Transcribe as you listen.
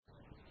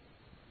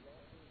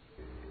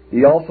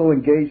He also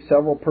engaged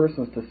several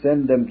persons to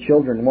send them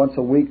children once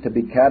a week to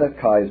be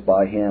catechized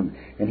by him,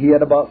 and he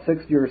had about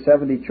 60 or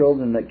 70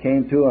 children that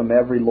came to him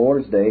every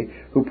Lord's Day,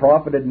 who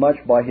profited much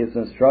by his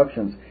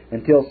instructions,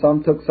 until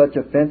some took such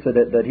offense at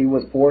it that he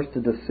was forced to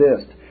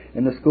desist,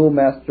 and the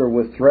schoolmaster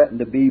was threatened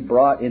to be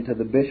brought into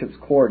the bishop's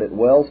court at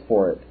Wells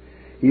for it.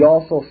 He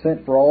also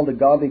sent for all the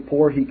godly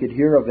poor he could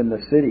hear of in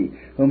the city,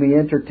 whom he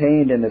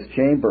entertained in his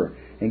chamber,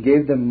 and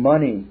gave them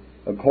money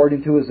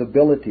according to his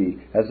ability,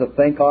 as a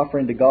thank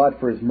offering to God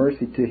for his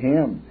mercy to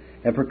him,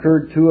 and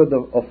procured 2 of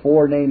the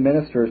aforenamed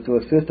ministers to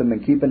assist him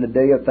in keeping the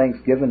day of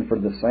thanksgiving for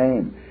the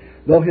same.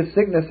 Though his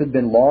sickness had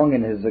been long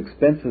and his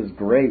expenses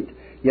great,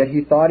 yet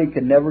he thought he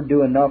could never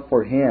do enough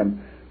for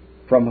him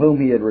from whom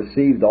he had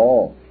received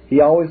all.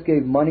 He always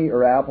gave money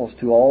or apples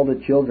to all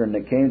the children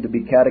that came to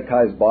be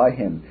catechized by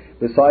him,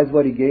 besides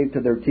what he gave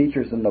to their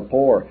teachers and the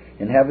poor.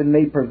 And having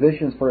made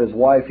provisions for his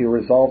wife, he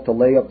resolved to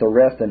lay up the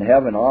rest in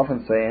heaven,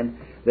 often saying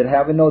that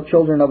having no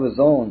children of his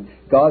own,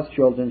 God's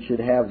children should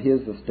have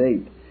his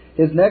estate.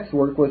 His next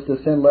work was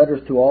to send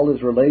letters to all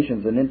his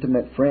relations and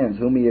intimate friends,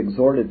 whom he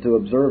exhorted to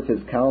observe his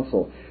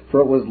counsel,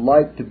 for it was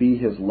like to be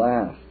his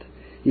last.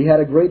 He had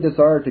a great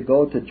desire to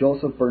go to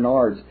Joseph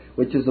Bernard's,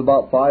 which is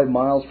about 5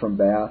 miles from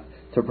Bath,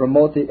 to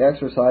promote the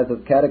exercise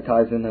of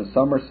catechizing in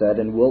Somerset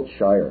and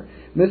Wiltshire.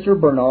 Mr.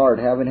 Bernard,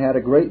 having had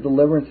a great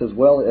deliverance as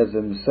well as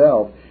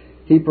himself,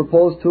 he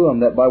proposed to him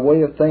that by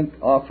way of thank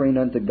offering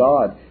unto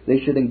God, they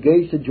should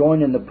engage to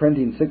join in the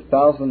printing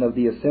 6,000 of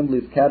the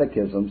Assembly's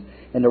catechisms,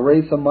 and to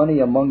raise some money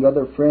among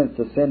other friends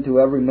to send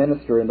to every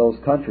minister in those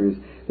countries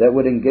that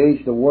would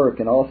engage the work,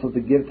 and also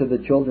to give to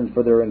the children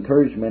for their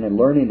encouragement in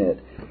learning it,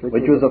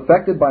 which was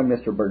effected by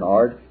Mr.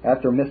 Bernard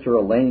after Mr.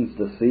 Elaine's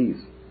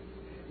decease.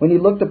 When he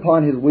looked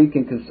upon his weak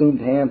and consumed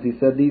hands, he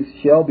said, "These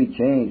shall be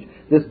changed.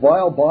 This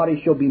vile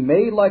body shall be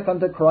made like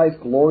unto Christ's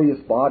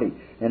glorious body."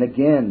 And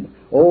again,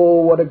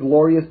 "Oh, what a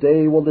glorious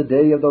day will the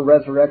day of the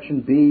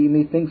resurrection be!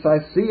 Methinks I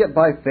see it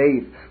by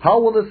faith. How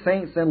will the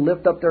saints then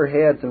lift up their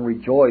heads and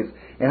rejoice?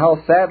 And how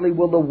sadly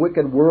will the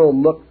wicked world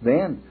look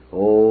then?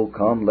 Oh,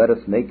 come, let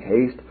us make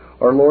haste.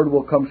 Our Lord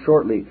will come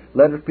shortly.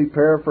 Let us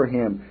prepare for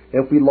him.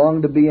 If we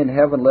long to be in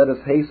heaven, let us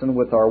hasten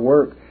with our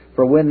work.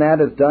 For when that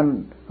is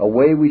done,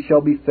 away we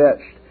shall be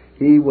fetched."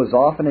 He was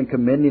often in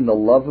commending the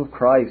love of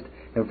Christ,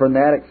 and from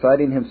that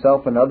exciting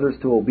himself and others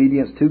to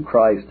obedience to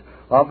Christ,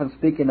 often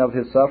speaking of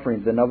his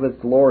sufferings and of his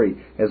glory,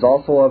 as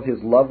also of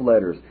his love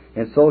letters.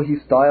 And so he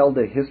styled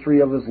the history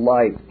of his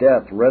life,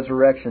 death,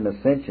 resurrection,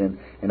 ascension,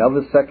 and of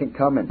his second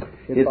coming,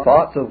 his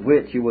thoughts of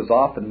which he was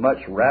often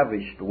much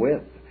ravished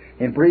with.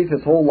 In brief,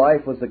 his whole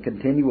life was a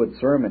continued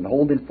sermon,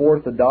 holding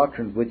forth the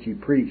doctrines which he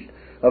preached,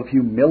 of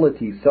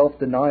humility,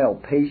 self-denial,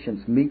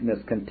 patience,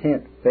 meekness,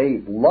 content,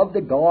 faith, love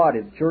to God,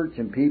 his church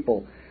and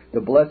people,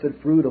 the blessed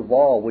fruit of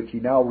all, which he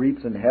now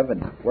reaps in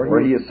heaven, where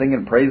he is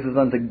singing praises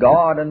unto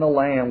God and the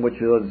Lamb, which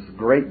was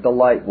great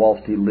delight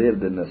whilst he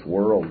lived in this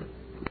world.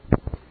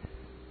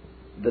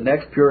 The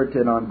next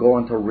Puritan I'm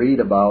going to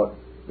read about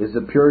is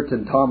the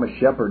Puritan Thomas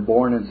Shepard,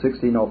 born in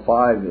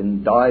 1605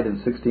 and died in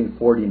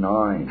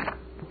 1649.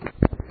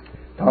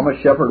 Thomas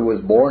Shepard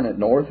was born at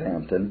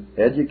Northampton,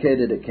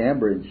 educated at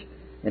Cambridge,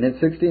 and in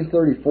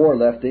 1634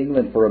 left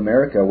England for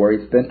America, where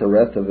he spent the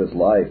rest of his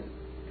life.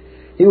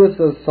 He was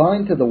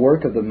assigned to the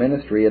work of the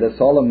ministry at a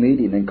solemn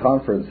meeting and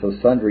conference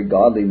of sundry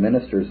godly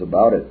ministers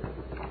about it.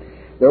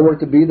 There were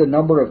to be the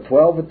number of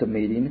 12 at the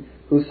meeting,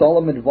 whose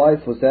solemn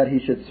advice was that he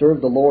should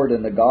serve the Lord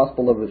in the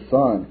gospel of his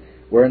Son,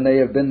 wherein they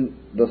have been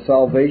the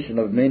salvation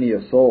of many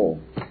a soul.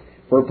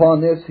 For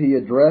upon this he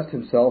addressed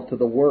himself to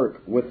the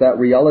work with that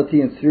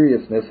reality and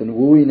seriousness in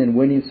wooing and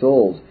winning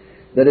souls,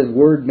 that his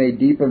word made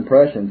deep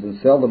impressions and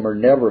seldom or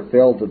never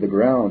fell to the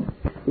ground.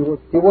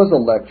 He was a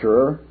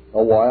lecturer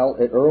a while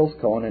at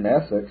Earlscone in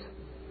Essex,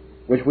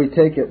 which we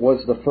take it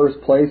was the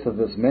first place of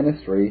his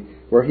ministry,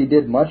 where he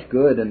did much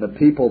good, and the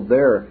people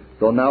there,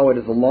 though now it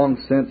is a long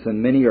since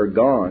and many are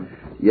gone,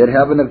 yet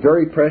having a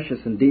very precious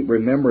and deep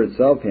remembrance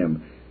of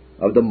him,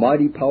 of the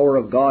mighty power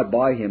of God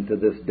by him to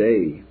this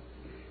day.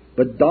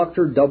 But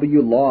Dr.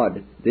 W.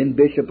 Laud, then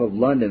Bishop of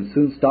London,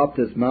 soon stopped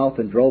his mouth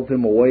and drove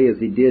him away, as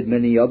he did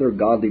many other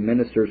godly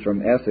ministers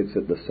from Essex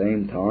at the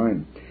same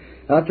time.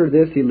 After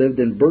this he lived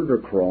in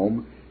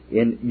Burgercrome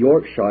in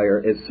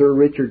Yorkshire at Sir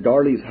Richard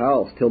Darley's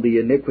house, till the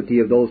iniquity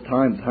of those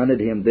times hunted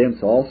him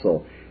thence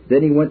also.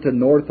 Then he went to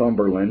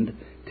Northumberland,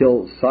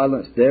 till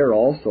silenced there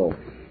also.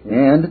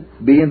 And,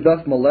 being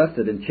thus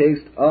molested and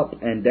chased up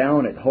and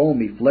down at home,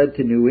 he fled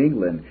to New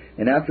England,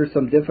 and after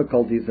some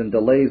difficulties and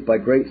delays by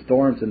great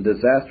storms and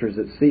disasters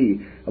at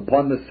sea,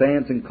 upon the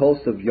sands and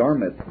coasts of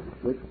Yarmouth,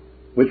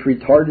 which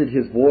retarded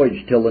his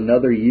voyage till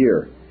another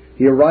year,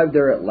 he arrived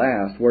there at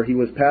last, where he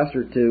was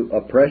pastor to a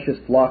precious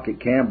flock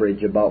at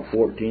Cambridge about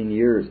 14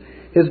 years.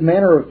 His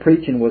manner of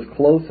preaching was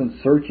close and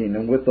searching,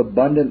 and with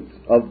abundance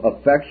of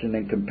affection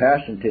and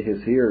compassion to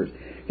his hearers.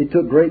 He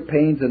took great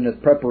pains in his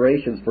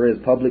preparations for his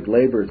public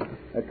labors,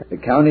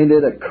 accounting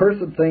it a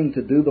cursed thing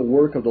to do the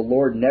work of the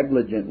Lord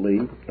negligently,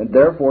 and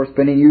therefore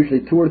spending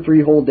usually 2 or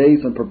 3 whole days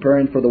in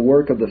preparing for the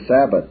work of the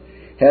Sabbath.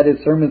 had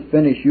his sermons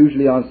finished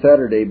usually on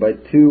Saturday by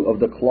 2 of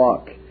the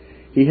clock.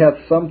 He hath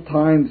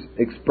sometimes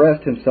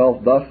expressed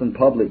himself thus in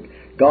public: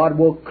 God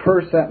will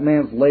curse that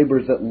man's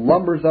labors that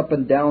lumbers up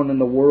and down in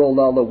the world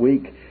all the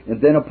week,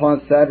 and then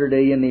upon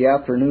Saturday in the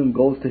afternoon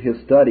goes to his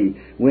study,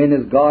 when,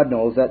 as God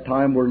knows, that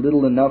time were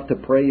little enough to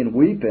pray and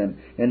weep in,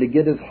 and to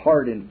get his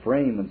heart in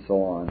frame, and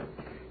so on.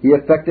 He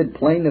affected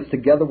plainness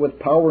together with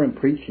power in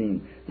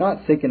preaching,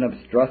 not seeking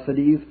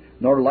abstrusities,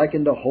 nor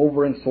liking to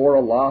hover and soar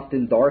aloft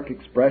in dark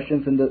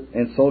expressions,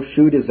 and so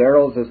shoot his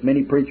arrows, as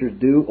many preachers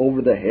do,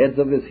 over the heads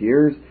of his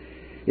hearers.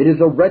 It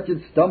is a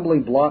wretched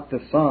stumbling block to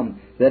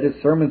some that his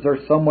sermons are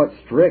somewhat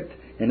strict,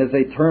 and as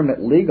they term it,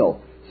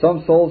 legal.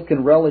 Some souls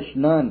can relish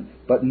none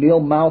but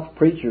meal-mouthed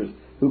preachers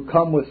who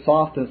come with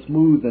soft and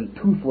smooth and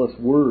toothless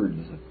words.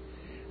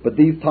 But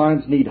these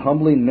times need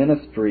humbling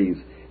ministries,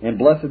 and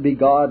blessed be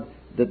God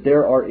that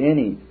there are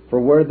any. For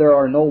where there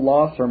are no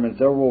law sermons,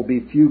 there will be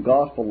few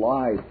gospel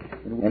lives.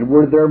 And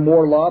were there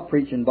more law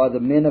preaching by the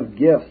men of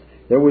gifts,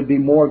 there would be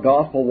more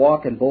gospel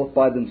walking both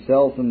by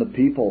themselves and the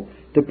people.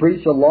 To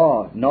preach the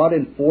law, not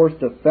in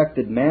forced,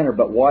 affected manner,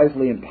 but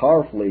wisely and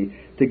powerfully,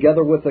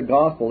 together with the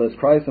gospel, as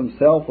Christ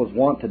himself was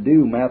wont to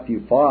do,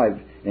 Matthew 5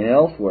 and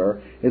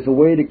elsewhere, is a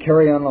way to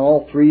carry on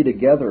all three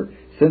together: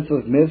 sense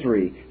of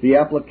misery, the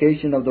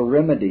application of the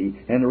remedy,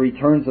 and the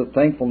returns of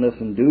thankfulness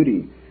and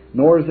duty.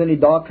 Nor is any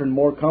doctrine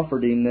more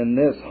comforting than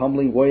this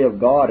humbling way of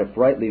God, if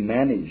rightly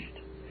managed.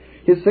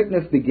 His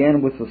sickness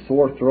began with a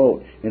sore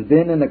throat, and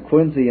then in a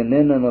quinsy, and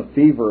then in a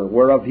fever,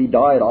 whereof he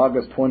died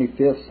August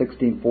 25th,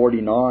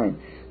 1649.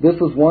 This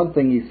was one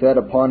thing he said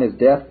upon his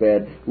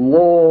deathbed: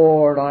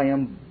 Lord, I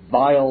am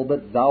vile,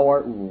 but thou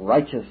art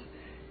righteous.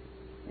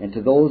 And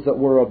to those that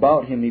were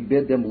about him he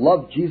bid them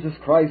love Jesus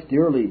Christ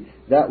dearly.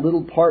 That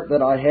little part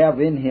that I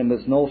have in him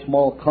is no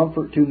small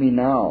comfort to me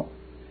now.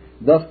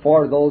 Thus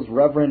far those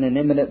reverend and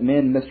eminent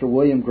men, Mr.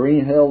 William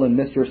Greenhill and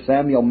Mr.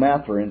 Samuel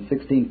Mather, in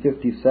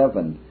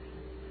 1657.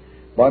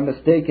 By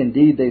mistake,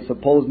 indeed, they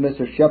supposed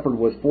Mr. Shepherd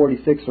was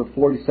 46 or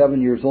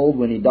 47 years old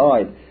when he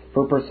died,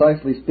 for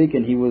precisely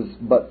speaking he was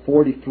but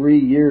 43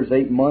 years,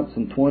 8 months,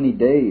 and 20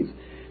 days.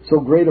 So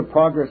great a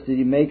progress did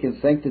he make in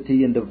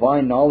sanctity and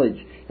divine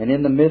knowledge, and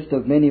in the midst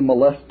of many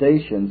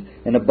molestations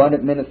and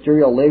abundant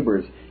ministerial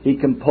labors, he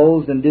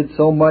composed and did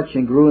so much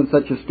and grew in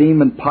such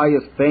esteem and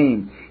pious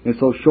fame in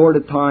so short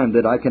a time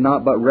that I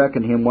cannot but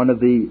reckon him one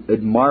of the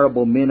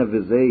admirable men of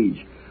his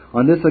age.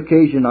 On this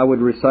occasion I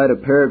would recite a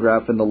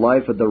paragraph in the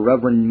life of the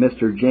Reverend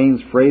Mr.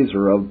 James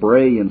Fraser of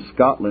Bray in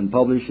Scotland,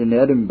 published in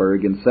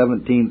Edinburgh in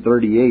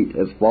 1738,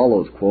 as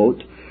follows,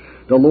 quote,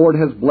 The Lord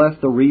has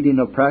blessed the reading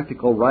of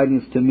practical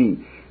writings to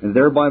me, and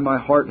thereby my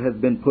heart hath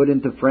been put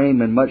into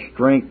frame and much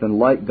strength and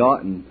light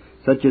gotten,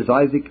 such as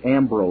Isaac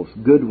Ambrose,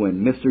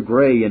 Goodwin, Mr.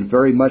 Gray, and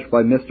very much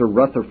by Mr.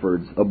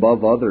 Rutherford's,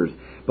 above others,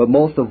 but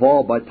most of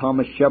all by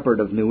Thomas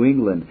Shepherd of New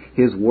England,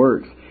 his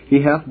works.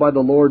 He hath by the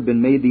Lord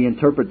been made the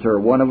interpreter,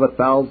 one of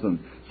 1,000,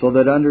 so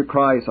that under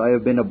Christ I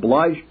have been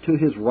obliged to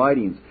his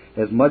writings,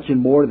 as much and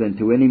more than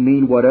to any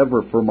mean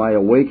whatever, for my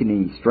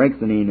awakening,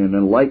 strengthening, and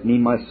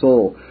enlightening my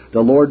soul. The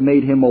Lord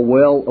made him a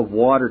well of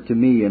water to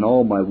me in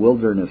all my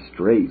wilderness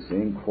straits.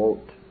 End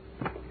quote.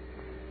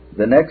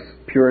 The next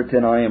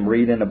Puritan I am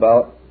reading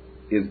about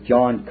is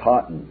John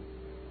Cotton.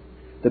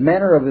 The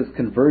manner of his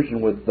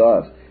conversion was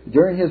thus.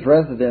 During his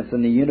residence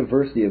in the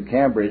University of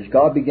Cambridge,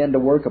 God began to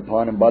work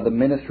upon him by the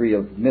ministry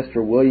of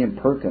Mr. William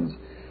Perkins,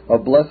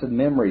 of blessed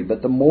memory,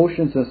 but the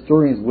motions and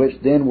stirrings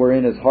which then were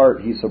in his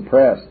heart he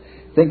suppressed,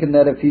 thinking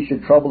that if he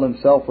should trouble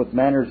himself with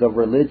matters of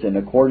religion,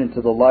 according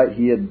to the light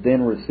he had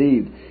then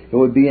received, it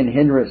would be an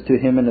hindrance to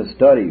him in his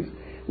studies,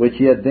 which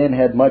he had then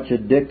had much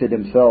addicted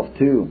himself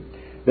to.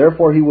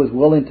 Therefore he was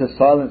willing to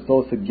silence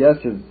those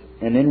suggestions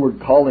and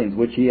inward callings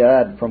which he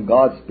had from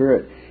God's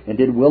Spirit, and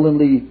did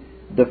willingly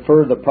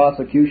defer the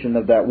prosecution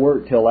of that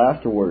work till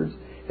afterwards.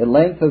 At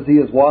length, as he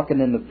was walking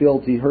in the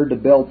fields, he heard the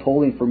bell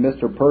tolling for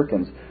Mr.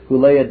 Perkins, who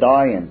lay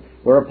a-dying,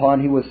 whereupon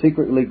he was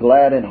secretly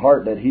glad in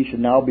heart that he should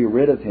now be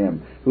rid of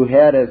him, who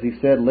had, as he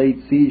said,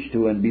 laid siege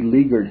to and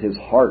beleaguered his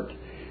heart.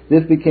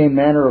 This became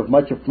matter of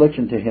much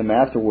affliction to him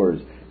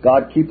afterwards,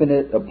 God keeping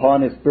it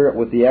upon his spirit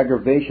with the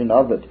aggravation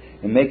of it,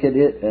 and making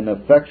it an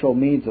effectual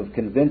means of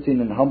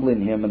convincing and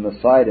humbling him in the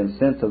sight and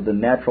sense of the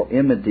natural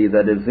enmity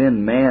that is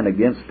in man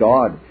against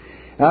God.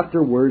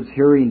 Afterwards,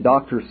 hearing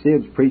Dr.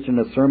 Sibbs preaching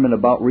a sermon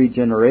about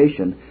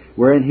regeneration,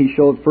 wherein he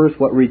showed first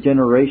what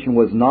regeneration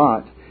was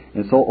not,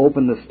 and so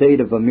opened the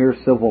state of a mere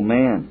civil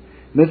man,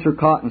 Mr.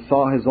 Cotton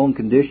saw his own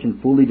condition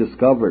fully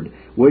discovered,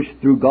 which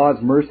through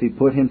God's mercy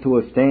put him to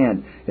a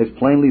stand, as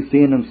plainly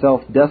seeing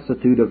himself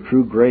destitute of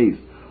true grace.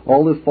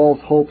 All his false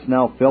hopes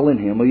now fell in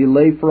him. He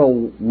lay for a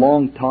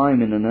long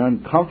time in an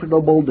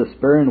uncomfortable,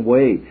 despairing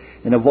way,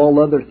 and of all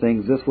other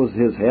things this was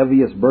his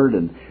heaviest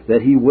burden,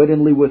 that he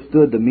wittingly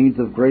withstood the means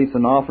of grace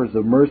and offers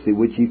of mercy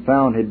which he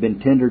found had been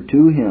tendered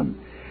to him.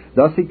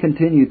 Thus he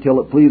continued till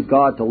it pleased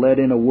God to let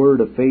in a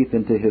word of faith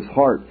into his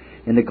heart,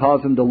 and to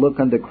cause him to look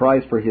unto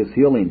Christ for his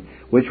healing,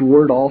 which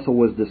word also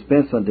was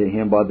dispensed unto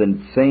him by the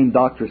same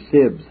Dr.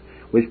 Sibbs,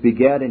 which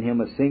begat in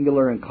him a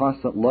singular and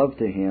constant love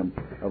to him,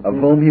 of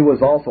whom he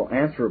was also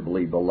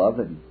answerably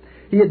beloved.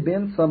 He had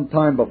been some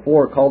time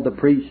before called to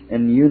preach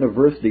an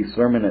university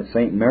sermon at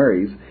St.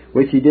 Mary's,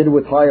 which he did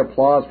with high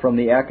applause from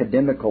the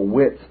academical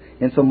wits,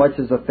 insomuch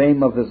as the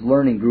fame of his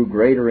learning grew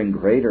greater and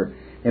greater.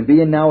 And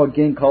being now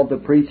again called to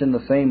preach in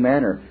the same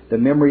manner, the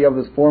memory of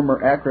his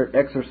former accurate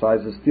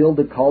exercises filled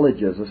the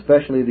colleges,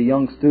 especially the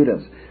young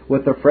students,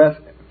 with the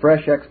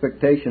fresh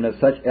expectation of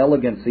such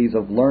elegancies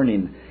of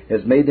learning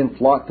as made them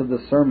flock to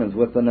the sermons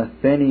with an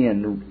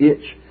Athenian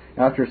itch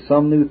after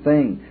some new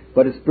thing.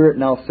 But his spirit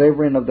now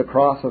savoring of the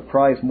cross of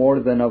Christ more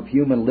than of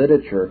human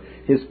literature,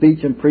 his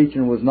speech and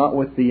preaching was not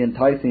with the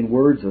enticing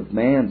words of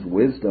man's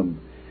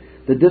wisdom.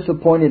 The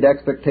disappointed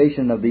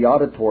expectation of the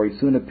auditory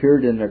soon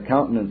appeared in their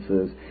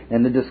countenances,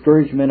 and the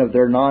discouragement of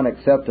their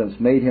non-acceptance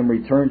made him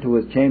return to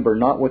his chamber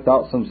not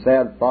without some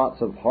sad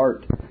thoughts of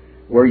heart,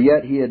 where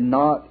yet he had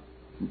not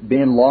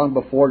been long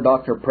before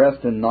Dr.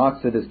 Preston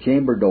knocks at his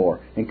chamber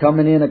door, and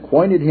coming in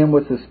acquainted him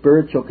with his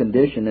spiritual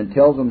condition, and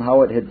tells him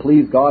how it had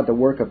pleased God to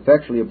work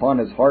effectually upon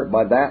his heart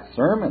by that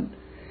sermon.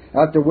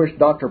 After which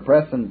Dr.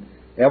 Preston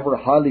ever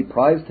highly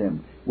prized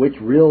him, which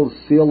real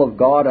seal of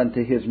God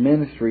unto his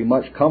ministry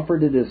much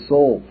comforted his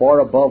soul, far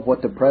above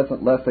what the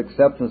present less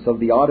acceptance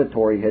of the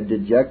auditory had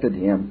dejected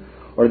him,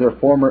 or their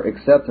former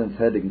acceptance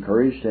had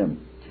encouraged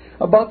him.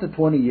 About the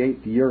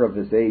 28th year of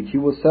his age, he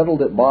was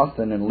settled at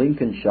Boston in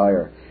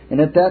Lincolnshire, and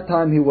at that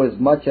time he was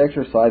much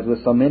exercised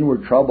with some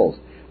inward troubles,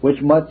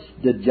 which much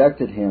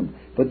dejected him.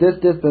 But this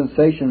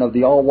dispensation of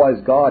the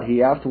all-wise God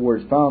he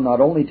afterwards found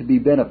not only to be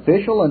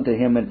beneficial unto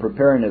him in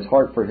preparing his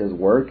heart for his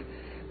work,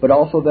 but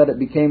also that it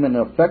became an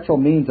effectual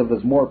means of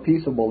his more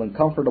peaceable and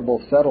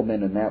comfortable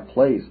settlement in that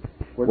place,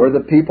 where the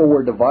people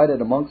were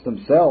divided amongst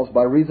themselves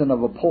by reason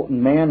of a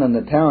potent man in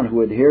the town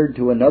who adhered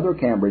to another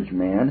Cambridge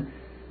man,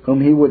 whom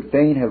he would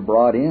fain have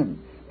brought in.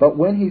 But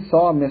when he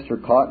saw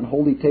Mr. Cotton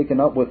wholly taken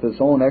up with his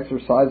own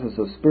exercises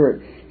of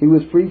spirit, he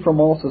was free from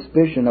all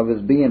suspicion of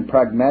his being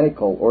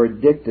pragmatical or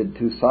addicted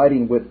to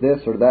siding with this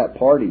or that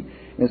party,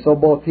 and so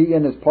both he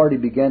and his party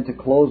began to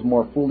close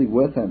more fully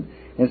with him.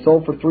 And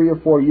so for 3 or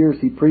 4 years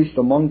he preached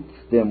amongst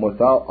them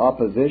without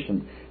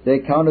opposition. They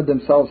counted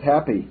themselves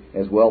happy,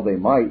 as well they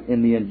might,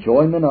 in the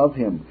enjoyment of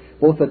him,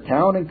 both the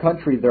town and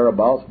country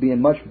thereabouts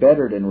being much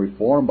bettered and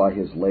reformed by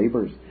his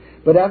labors.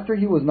 But after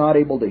he was not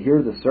able to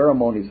hear the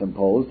ceremonies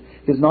imposed,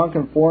 his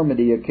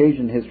nonconformity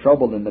occasioned his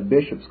trouble in the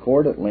bishop's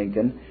court at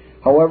Lincoln.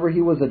 However,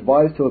 he was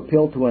advised to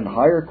appeal to an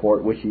higher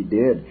court, which he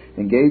did,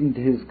 and gave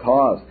into his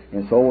cause,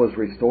 and so was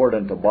restored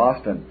unto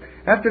Boston.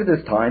 After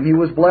this time he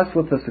was blessed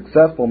with a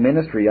successful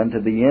ministry unto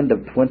the end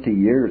of 20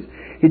 years.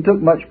 He took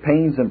much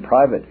pains in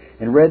private,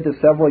 and read to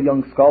several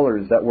young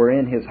scholars that were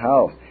in his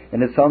house,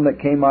 and to some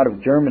that came out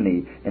of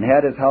Germany, and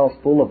had his house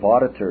full of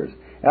auditors.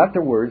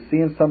 Afterwards,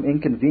 seeing some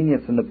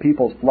inconvenience in the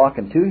people's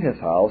flocking to his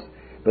house,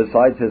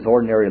 besides his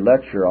ordinary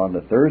lecture on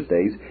the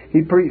Thursdays,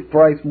 he preached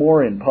thrice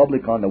more in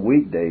public on the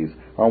weekdays,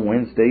 on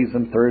Wednesdays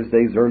and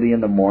Thursdays early in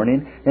the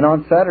morning, and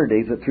on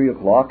Saturdays at 3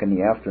 o'clock in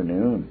the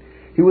afternoon.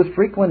 He was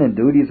frequent in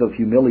duties of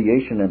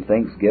humiliation and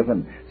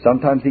thanksgiving.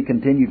 Sometimes he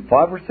continued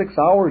 5 or 6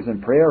 hours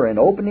in prayer and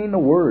opening the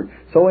Word.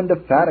 So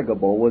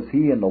indefatigable was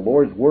he in the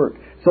Lord's work,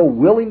 so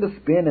willing to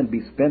spend and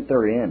be spent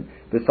therein.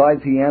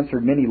 Besides, he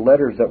answered many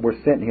letters that were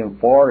sent him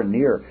far and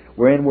near,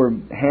 wherein were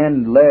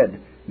hand-led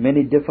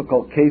many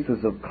difficult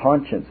cases of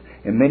conscience,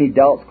 and many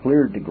doubts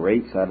cleared to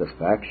great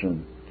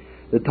satisfaction.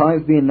 The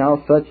times being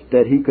now such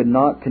that he could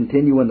not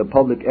continue in the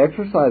public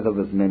exercise of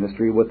his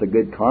ministry with a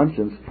good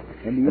conscience,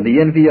 and the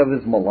envy of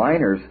his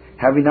maligners,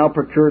 having now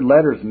procured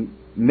letters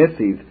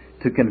missive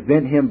to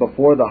convent him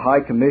before the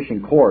High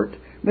Commission Court,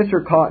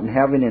 Mr. Cotton,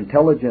 having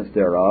intelligence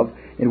thereof,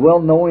 and well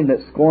knowing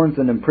that scorns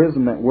and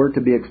imprisonment were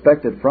to be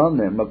expected from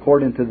them,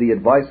 according to the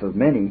advice of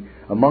many,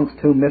 amongst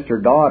whom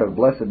Mr. Dodd of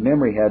blessed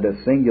memory had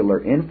a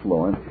singular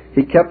influence,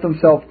 he kept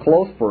himself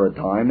close for a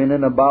time in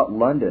and about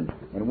London,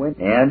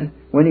 and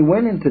when he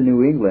went into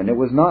New England, it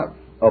was not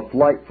a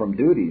flight from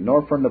duty,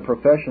 nor from the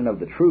profession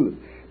of the truth,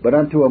 but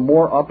unto a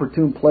more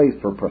opportune place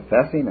for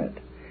professing it.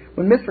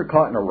 When Mr.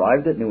 Cotton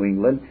arrived at New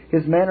England,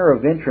 his manner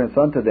of entrance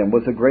unto them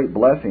was a great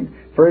blessing,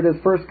 for at his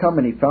first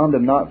coming he found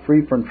them not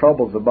free from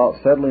troubles about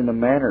settling the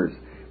manners,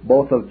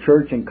 both of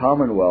church and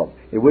commonwealth,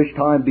 at which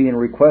time being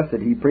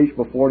requested he preached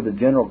before the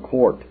general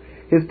court.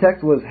 His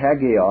text was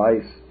Haggai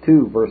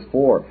 2, verse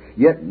 4,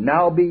 "Yet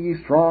now be ye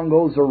strong,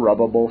 O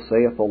Zerubbabel,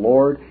 saith the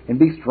Lord, and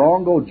be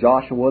strong, O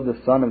Joshua, the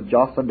son of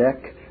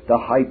Josedech, the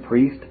high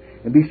priest,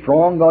 and be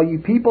strong, all ye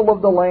people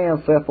of the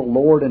land, saith the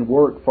Lord, and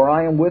work, for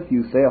I am with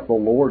you, saith the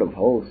Lord of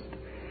hosts."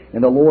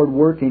 And the Lord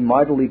working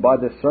mightily by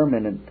this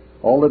sermon, and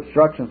all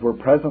obstructions were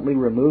presently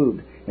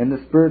removed, and the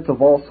spirits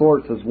of all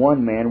sorts as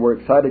one man were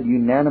excited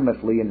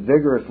unanimously and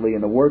vigorously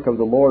in the work of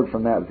the Lord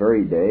from that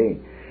very day.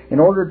 In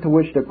order to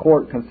which the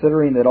court,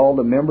 considering that all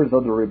the members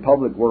of the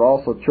Republic were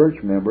also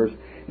church members,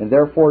 and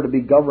therefore to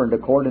be governed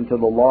according to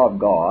the law of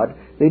God,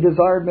 they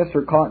desired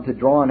Mr. Cotton to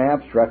draw an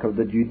abstract of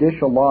the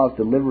judicial laws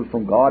delivered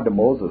from God to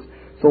Moses,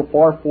 so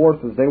far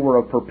forth as they were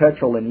of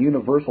perpetual and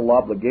universal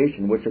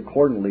obligation, which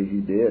accordingly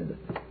he did.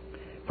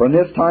 From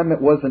this time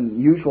it was an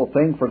usual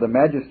thing for the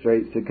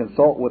magistrates to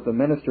consult with the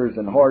ministers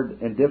in hard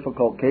and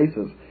difficult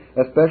cases,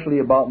 especially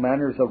about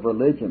matters of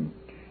religion.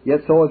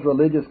 Yet so as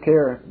religious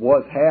care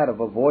was had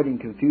of avoiding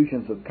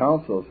confusions of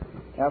councils,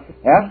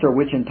 after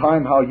which in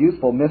time how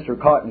useful Mr.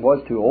 Cotton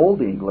was to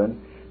Old England,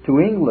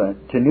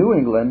 to New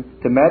England,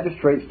 to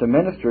magistrates, to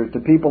ministers, to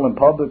people in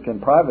public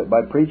and private,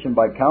 by preaching,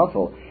 by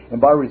counsel,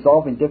 and by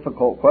resolving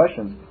difficult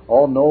questions,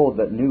 all know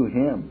that knew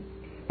him.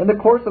 In the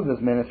course of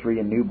his ministry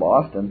in New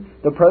Boston,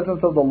 the presence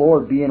of the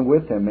Lord being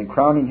with him and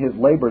crowning his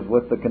labors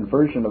with the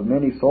conversion of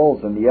many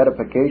souls and the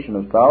edification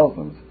of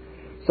thousands.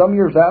 Some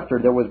years after,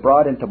 there was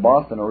brought into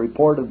Boston a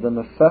report of the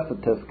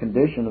necessitous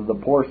condition of the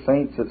poor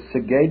saints at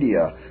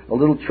Segadia, a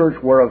little church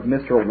whereof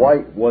Mr.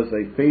 White was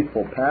a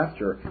faithful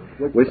pastor,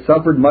 which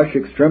suffered much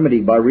extremity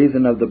by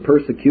reason of the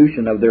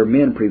persecution of their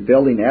men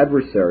prevailing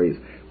adversaries,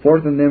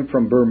 forthing them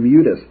from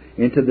Bermudas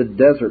into the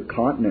desert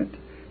continent.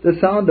 The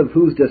sound of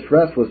whose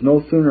distress was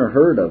no sooner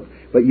heard of,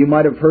 but you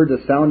might have heard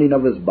the sounding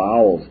of his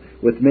bowels,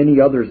 with many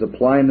others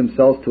applying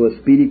themselves to a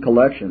speedy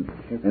collection,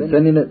 and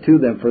sending it to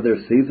them for their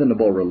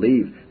seasonable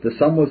relief. The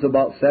sum was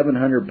about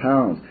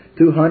 £700,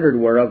 200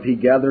 whereof he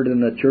gathered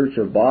in the church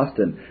of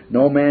Boston,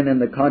 no man in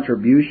the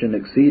contribution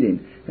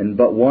exceeding, and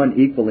but one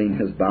equaling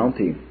his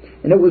bounty.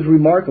 And it was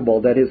remarkable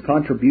that his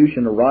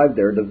contribution arrived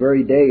there the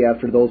very day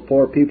after those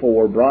poor people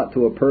were brought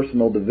to a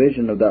personal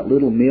division of that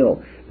little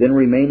meal, then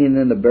remaining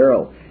in the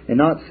barrel, and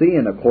not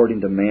seeing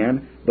according to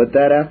man, but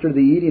that after the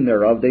eating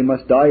thereof they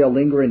must die a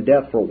lingering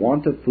death for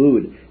want of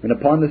food. And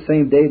upon the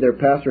same day their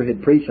pastor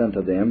had preached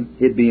unto them,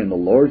 it being the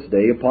Lord's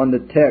day, upon the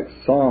text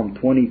Psalm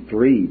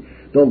 23,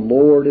 "The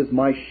Lord is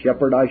my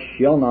shepherd, I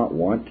shall not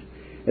want."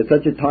 At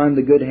such a time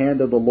the good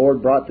hand of the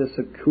Lord brought this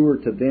succour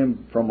to them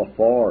from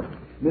afar.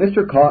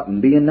 Mr.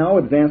 Cotton, being now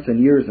advanced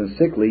in years and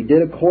sickly,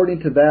 did according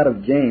to that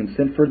of James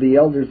send for the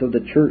elders of the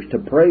church to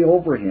pray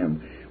over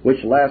him,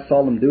 which last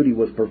solemn duty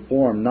was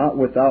performed, not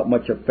without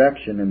much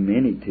affection and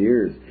many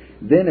tears.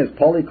 Then, as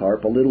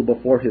Polycarp, a little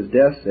before his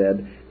death,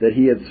 said that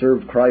he had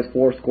served Christ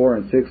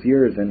 66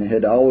 years and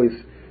had always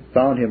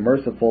found him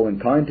merciful and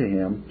kind to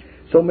him,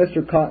 so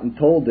Mr. Cotton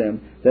told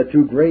them that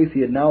through grace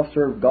he had now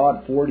served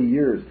God 40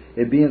 years,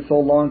 it being so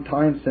long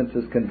time since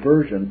his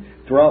conversion,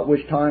 throughout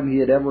which time he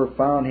had ever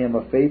found him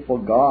a faithful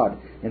God.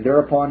 And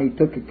thereupon he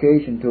took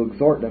occasion to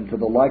exhort them to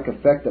the like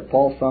effect that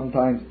Paul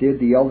sometimes did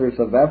the elders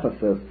of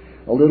Ephesus,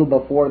 a little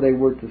before they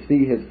were to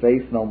see his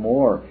face no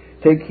more.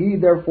 "Take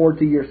heed therefore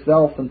to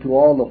yourselves and to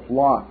all the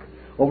flock,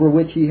 over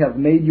which he hath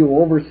made you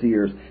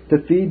overseers, to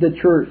feed the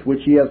church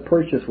which he has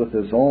purchased with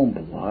his own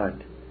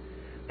blood."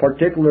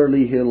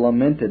 Particularly he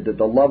lamented that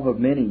the love of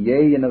many,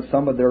 yea, and of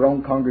some of their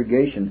own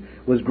congregation,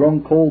 was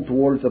grown cold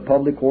towards the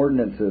public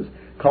ordinances,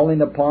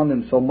 calling upon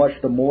them so much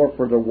the more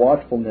for their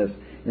watchfulness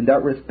in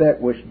that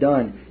respect, which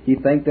done, he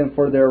thanked them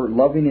for their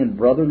loving and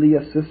brotherly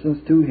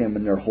assistance to him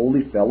in their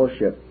holy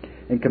fellowship,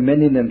 and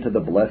commending them to the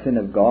blessing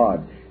of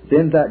God.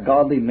 Then that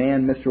godly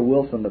man, Mr.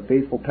 Wilson, the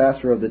faithful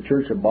pastor of the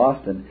Church of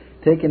Boston,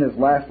 taking his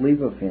last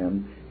leave of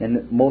him,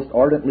 and most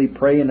ardently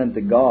praying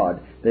unto God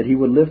that he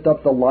would lift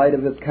up the light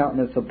of his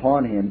countenance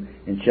upon him,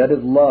 and shed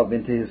his love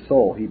into his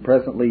soul, he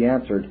presently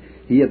answered,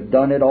 "He hath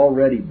done it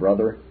already,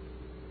 brother."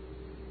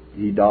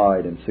 He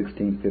died in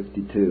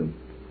 1652.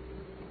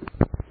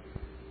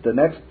 The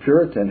next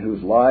Puritan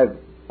whose life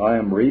I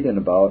am reading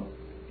about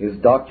is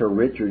Dr.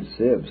 Richard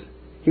Sibbes.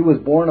 He was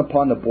born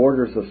upon the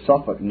borders of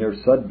Suffolk near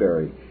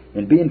Sudbury,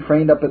 and being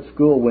trained up at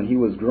school when he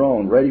was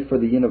grown, ready for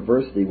the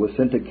university, was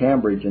sent to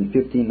Cambridge in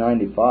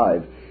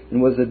 1595,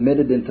 and was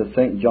admitted into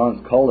St.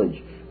 John's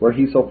College, where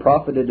he so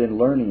profited in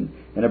learning,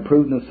 and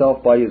improved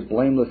himself by his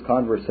blameless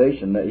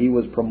conversation, that he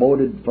was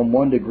promoted from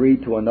one degree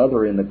to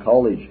another in the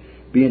college,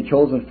 being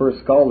chosen first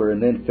scholar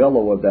and then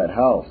fellow of that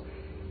house.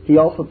 He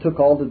also took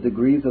all the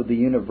degrees of the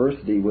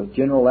university with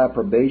general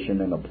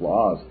approbation and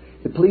applause.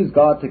 It pleased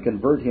God to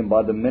convert him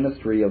by the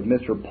ministry of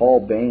Mr.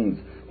 Paul Baines,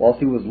 whilst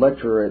he was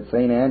lecturer at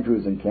St.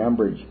 Andrews in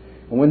Cambridge.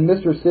 And when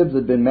Mr. Sibbes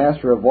had been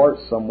Master of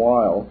Arts some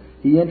while,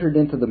 he entered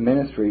into the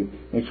ministry,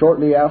 and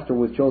shortly after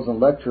was chosen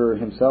lecturer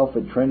himself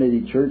at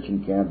Trinity Church in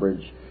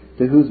Cambridge,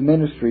 to whose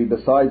ministry,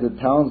 besides the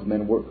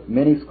townsmen,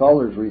 many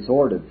scholars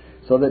resorted,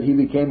 so that he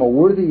became a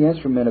worthy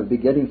instrument of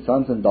begetting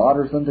sons and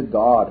daughters unto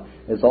God,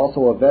 as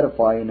also of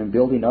edifying and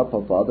building up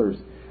of others.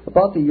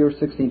 About the year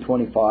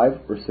 1625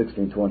 or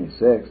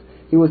 1626,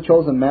 he was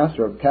chosen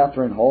master of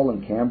Catherine Hall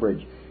in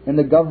Cambridge, in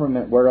the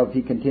government whereof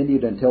he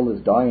continued until his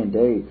dying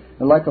day.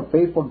 And like a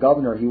faithful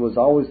governor, he was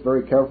always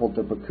very careful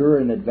to procure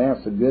in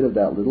advance the good of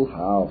that little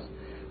house.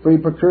 For he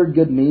procured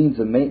good means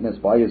of maintenance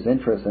by his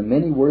interest in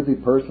many worthy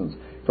persons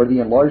for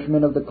the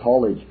enlargement of the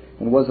college,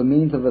 and was a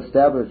means of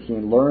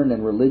establishing learned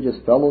and religious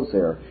fellows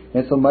there,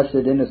 insomuch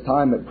that in his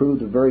time it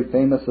proved a very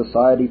famous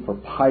society for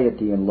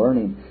piety and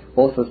learning,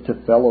 both as to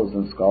fellows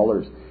and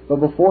scholars. But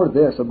before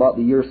this, about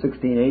the year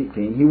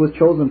 1618, he was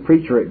chosen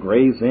preacher at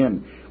Gray's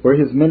Inn, where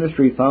his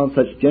ministry found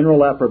such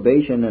general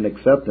approbation and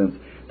acceptance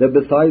that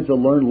besides the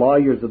learned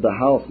lawyers of the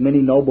house, many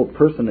noble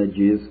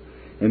personages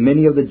and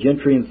many of the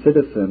gentry and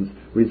citizens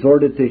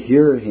resorted to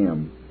hear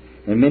him.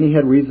 and many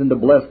had reason to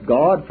bless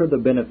God for the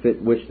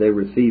benefit which they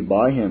received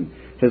by him.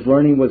 His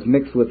learning was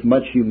mixed with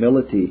much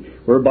humility,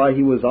 whereby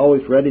he was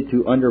always ready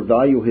to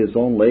undervalue his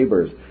own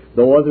labors,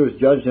 though others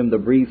judged him to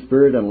breathe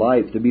spirit and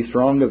life, to be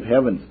strong of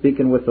heaven,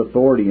 speaking with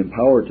authority and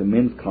power to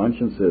men's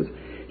consciences.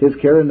 His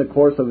care in the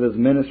course of his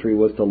ministry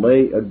was to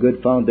lay a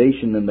good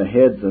foundation in the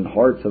heads and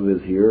hearts of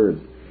his hearers.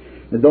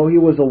 And though he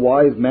was a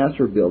wise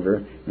master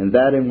builder, and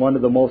that in one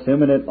of the most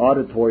eminent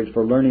auditories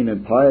for learning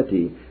and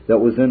piety that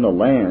was in the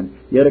land,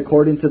 yet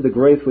according to the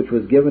grace which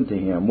was given to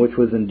him, which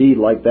was indeed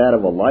like that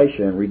of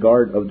Elisha in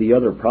regard of the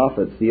other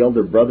prophets, the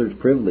elder brother's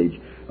privilege,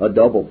 a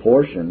double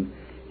portion,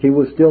 he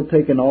was still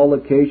taking all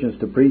occasions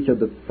to preach of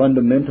the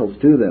fundamentals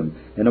to them,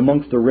 and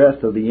amongst the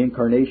rest of the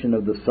incarnation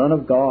of the Son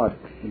of God,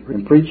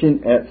 and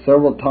preaching at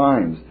several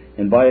times,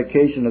 and by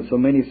occasion of so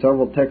many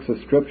several texts of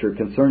Scripture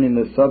concerning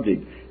this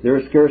subject, there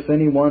is scarce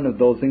any one of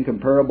those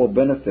incomparable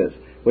benefits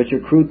which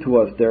accrue to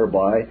us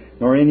thereby,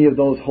 nor any of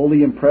those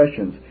holy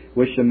impressions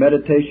which the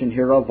meditation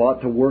hereof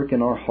ought to work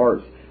in our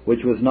hearts,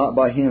 which was not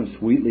by him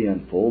sweetly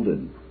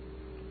unfolded.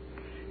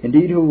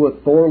 Indeed, who was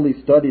thoroughly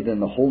studied in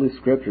the Holy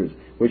Scriptures,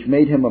 which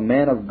made him a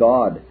man of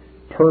God,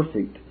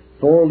 perfect,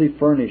 thoroughly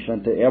furnished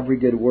unto every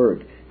good work.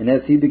 And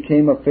as he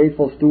became a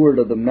faithful steward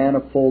of the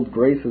manifold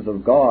graces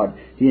of God,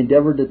 he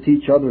endeavored to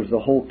teach others the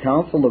whole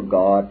counsel of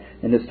God,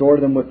 and to store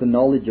them with the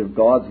knowledge of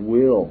God's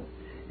will,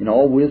 in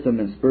all wisdom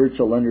and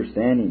spiritual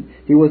understanding.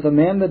 He was a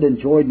man that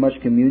enjoyed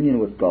much communion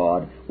with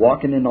God,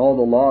 walking in all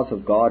the laws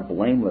of God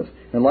blameless,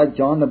 and like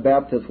John the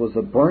Baptist was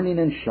a burning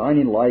and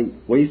shining light,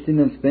 wasting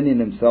and spending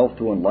himself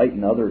to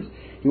enlighten others.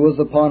 He was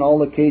upon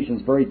all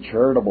occasions very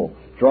charitable,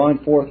 drawing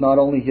forth not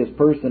only his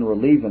purse and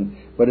relieving,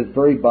 but his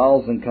very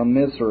bowels and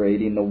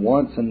commiserating the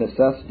wants and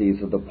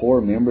necessities of the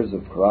poor members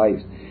of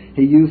Christ.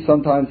 He used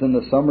sometimes in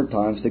the summer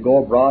times to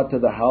go abroad to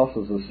the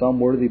houses of some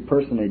worthy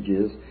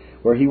personages,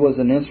 where he was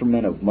an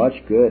instrument of much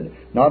good,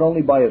 not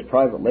only by his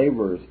private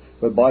labours,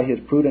 but by his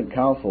prudent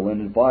counsel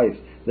and advice,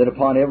 that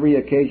upon every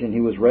occasion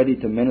he was ready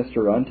to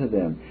minister unto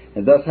them.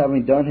 And thus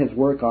having done his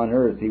work on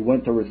earth, he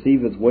went to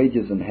receive his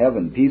wages in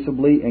heaven,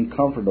 peaceably and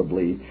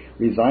comfortably,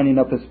 resigning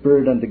up his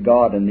spirit unto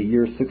God in the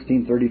year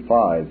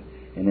 1635,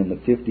 and in the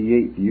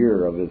 58th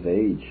year of his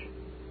age.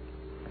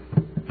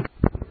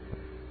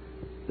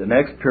 The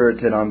next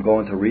Puritan I'm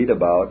going to read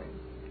about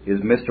is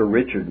Mr.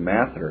 Richard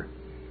Mather.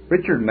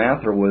 Richard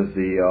Mather was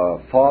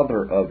the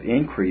father of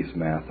Increase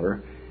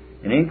Mather,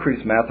 and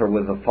Increase Mather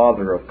was the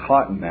father of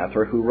Cotton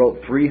Mather, who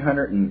wrote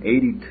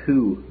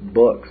 382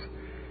 books,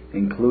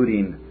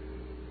 including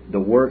the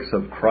works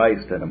of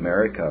Christ in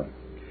America.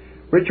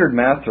 Richard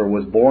Mather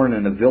was born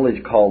in a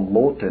village called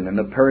Loughton in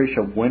the parish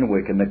of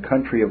Winwick in the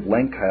country of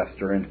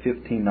Lancaster in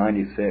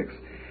 1596.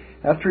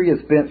 After he had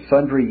spent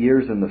sundry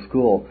years in the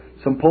school,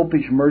 some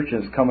popish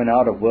merchants coming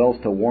out of Wells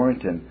to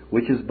Warrington,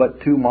 which is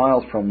but 2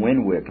 miles from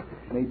Winwick,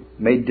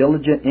 made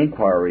diligent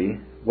inquiry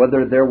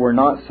whether there were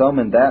not some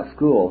in that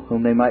school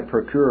whom they might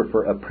procure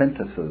for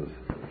apprentices.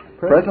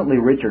 Presently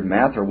Richard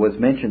Mather was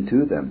mentioned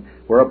to them,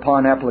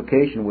 whereupon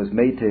application was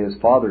made to his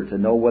father to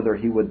know whether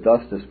he would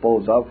thus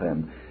dispose of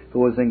him, who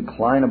was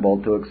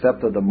inclinable to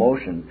accept of the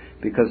motion,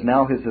 because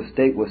now his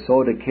estate was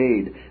so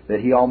decayed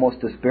that he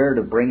almost despaired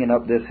of bringing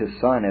up this his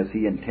son as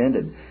he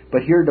intended.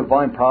 But here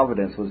divine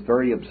providence was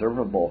very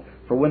observable,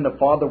 for when the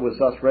father was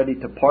thus ready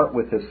to part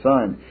with his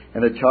son,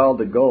 and the child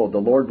to go, the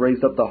Lord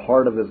raised up the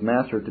heart of his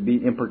master to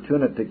be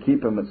importunate to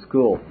keep him at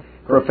school,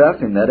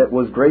 professing that it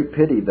was great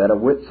pity that a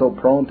wit so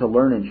prone to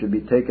learning should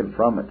be taken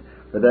from it,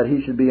 or that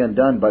he should be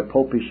undone by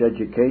popish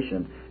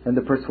education, and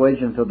the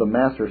persuasions of the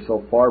master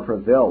so far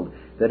prevailed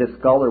that his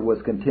scholar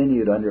was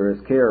continued under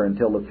his care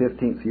until the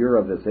 15th year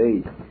of his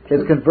age.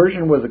 His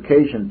conversion was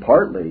occasioned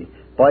partly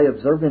by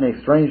observing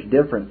a strange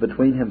difference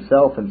between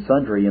himself and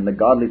sundry in the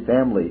godly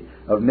family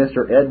of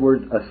Mr.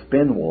 Edward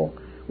Aspinwall,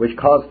 which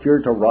caused fear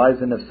to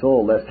rise in his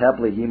soul lest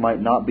haply he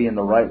might not be in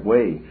the right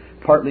way,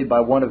 partly by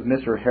one of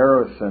Mr.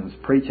 Harrison's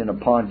preaching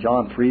upon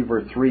John 3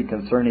 verse 3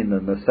 concerning the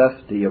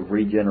necessity of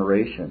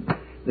regeneration.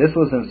 This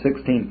was in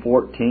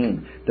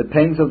 1614. The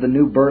pangs of the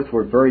new birth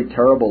were very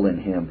terrible in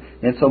him,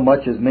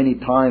 insomuch as many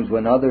times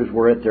when others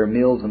were at their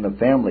meals in the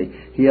family,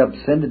 he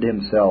absented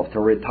himself to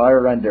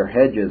retire under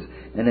hedges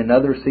and in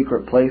other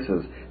secret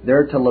places,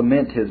 there to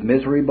lament his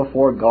misery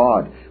before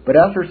God. But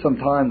after some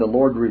time the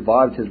Lord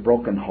revived his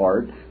broken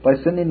heart by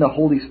sending the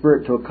Holy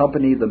Spirit to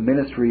accompany the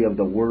ministry of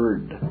the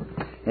Word,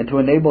 and to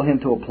enable him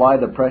to apply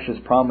the precious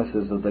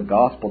promises of the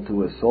gospel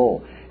to his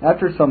soul.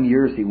 After some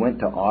years he went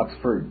to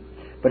Oxford.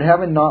 But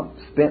having not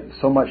spent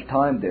so much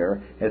time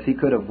there as he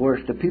could have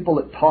wished, the people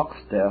at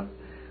Toxteth,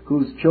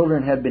 whose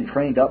children had been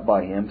trained up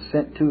by him,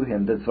 sent to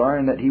him,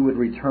 desiring that he would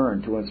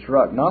return to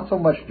instruct not so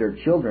much their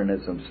children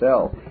as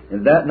himself,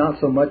 and that not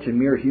so much in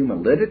mere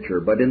human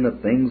literature, but in the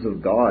things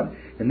of God.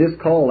 And this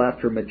call,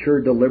 after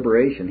mature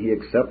deliberation, he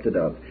accepted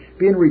of.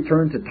 Being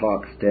returned to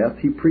Toxteth,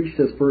 he preached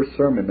his first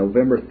sermon,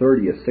 November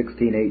 30th,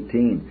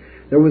 1618.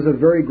 There was a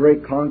very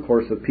great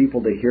concourse of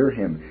people to hear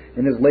him,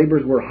 and his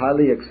labors were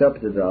highly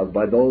accepted of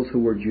by those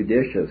who were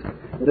judicious.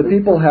 The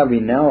people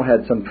having now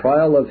had some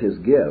trial of his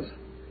gifts,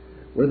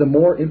 were the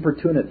more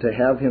importunate to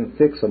have him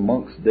fix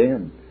amongst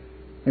them.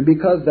 And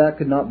because that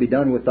could not be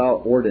done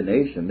without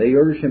ordination, they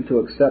urged him to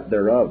accept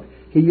thereof.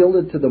 He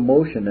yielded to the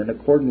motion, and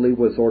accordingly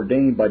was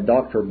ordained by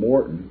Dr.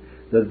 Morton,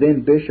 the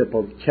then Bishop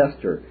of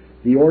Chester.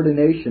 The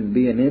ordination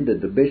being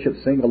ended, the bishop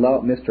singled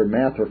out Mr.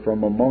 Mather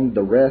from among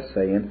the rest,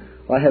 saying,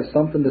 I have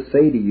something to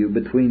say to you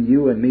between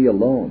you and me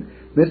alone.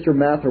 Mr.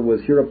 Mather was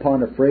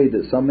hereupon afraid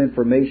that some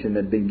information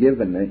had been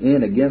given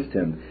in against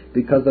him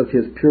because of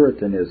his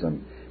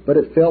Puritanism. But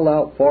it fell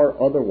out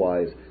far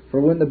otherwise. For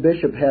when the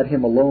bishop had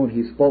him alone,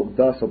 he spoke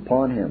thus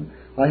upon him,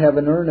 I have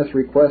an earnest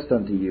request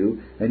unto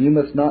you, and you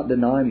must not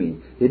deny me.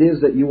 It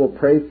is that you will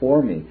pray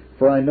for me.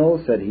 For I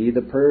know, said he,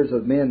 the prayers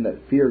of men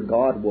that fear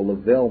God will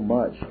avail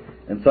much,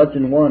 and such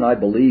an one I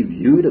believe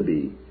you to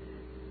be.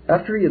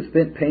 After he had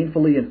spent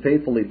painfully and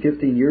faithfully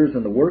 15 years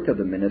in the work of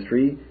the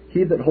ministry,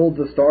 he that holds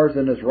the stars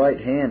in his right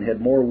hand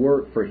had more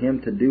work for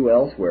him to do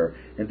elsewhere,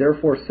 and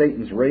therefore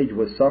Satan's rage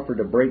was suffered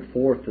to break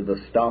forth to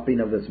the stopping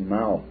of his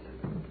mouth.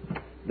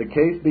 The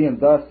case being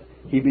thus,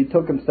 he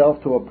betook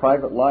himself to a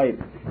private life,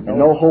 and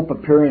no hope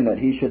appearing that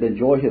he should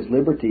enjoy his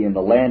liberty in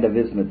the land of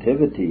his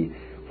nativity,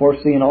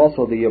 foreseeing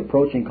also the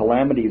approaching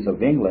calamities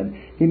of England,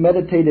 he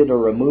meditated a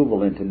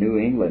removal into New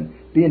England.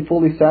 Being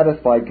fully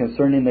satisfied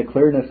concerning the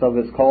clearness of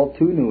his call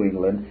to New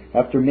England,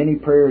 after many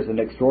prayers and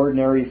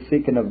extraordinary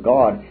seeking of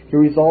God, he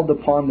resolved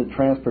upon the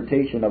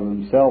transportation of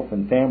himself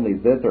and family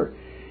thither.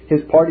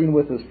 His parting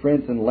with his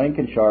friends in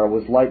Lancashire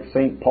was like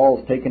St.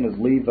 Paul's taking his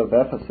leave of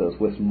Ephesus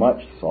with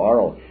much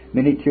sorrow,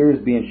 many tears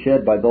being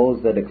shed by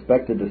those that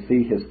expected to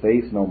see his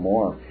face no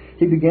more.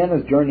 He began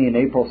his journey in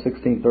April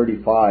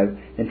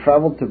 1635 and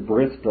traveled to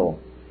Bristol,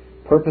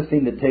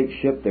 purposing to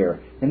take ship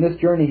there. In this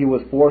journey he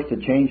was forced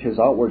to change his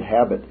outward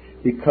habit,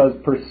 because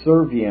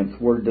pursuivants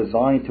were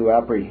designed to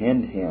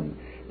apprehend him.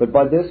 But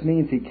by this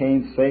means he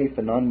came safe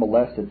and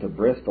unmolested to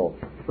Bristol.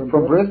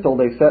 From Bristol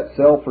they set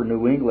sail for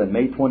New England,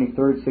 May 23,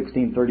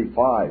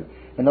 1635.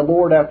 And the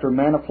Lord, after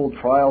manifold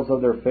trials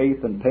of their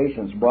faith and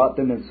patience, brought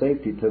them in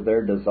safety to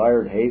their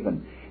desired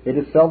haven. It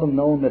is seldom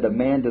known that a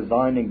man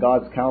designed in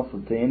God's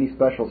counsel to any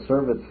special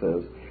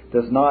services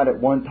does not at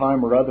one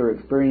time or other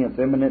experience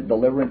imminent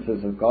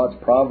deliverances of God's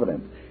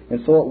providence.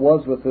 And so it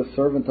was with this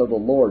servant of the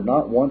Lord,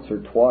 not once or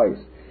twice.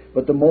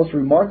 But the most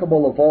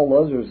remarkable of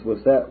all others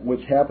was that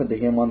which happened to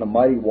him on the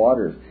mighty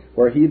waters,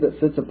 where he that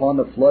sits upon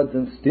the floods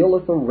and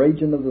stilleth the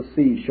raging of the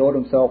sea showed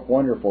himself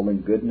wonderful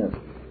in goodness.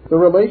 The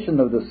relation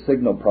of this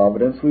signal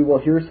providence we will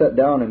here set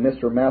down in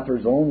Mr.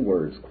 Mather's own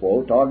words,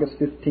 quote, August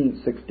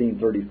 15,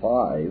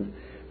 1635,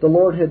 The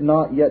Lord had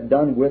not yet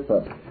done with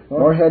us,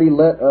 nor had he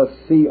let us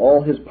see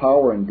all his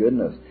power and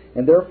goodness.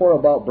 And therefore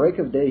about break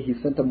of day he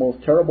sent a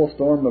most terrible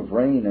storm of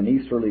rain and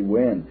easterly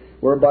wind,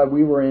 whereby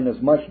we were in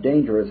as much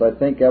danger as I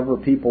think ever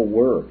people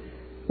were.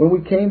 When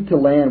we came to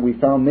land we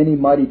found many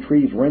mighty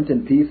trees rent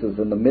in pieces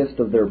in the midst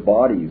of their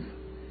bodies,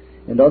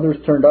 and others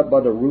turned up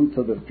by the roots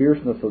of the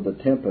fierceness of the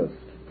tempest.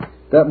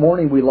 That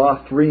morning we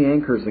lost 3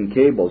 anchors and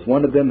cables,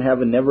 one of them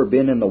having never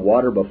been in the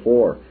water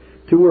before.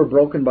 2 were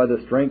broken by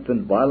the strength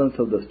and violence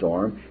of the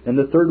storm, and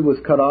the 3rd was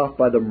cut off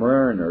by the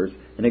mariners,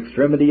 an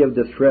extremity of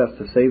distress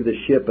to save the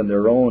ship and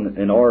their own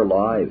and our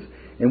lives.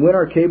 And when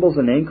our cables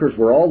and anchors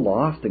were all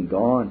lost and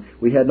gone,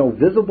 we had no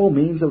visible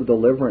means of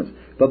deliverance,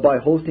 but by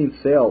hoisting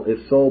sail,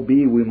 if so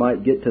be we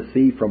might get to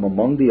sea from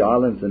among the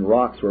islands and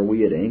rocks where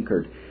we had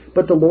anchored.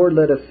 But the Lord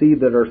let us see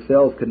that our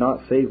sails could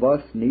not save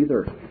us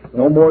neither,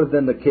 no more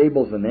than the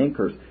cables and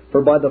anchors.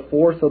 For by the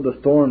force of the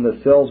storm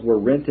the sails were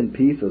rent in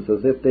pieces,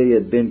 as if they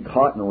had been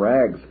cotton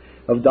rags.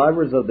 Of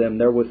divers of them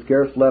there was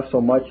scarce left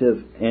so much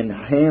as an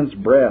hand's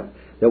breadth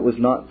that was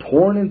not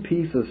torn in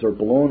pieces or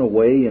blown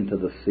away into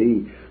the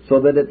sea,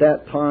 so that at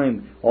that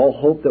time all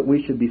hope that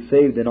we should be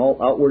saved in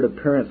all outward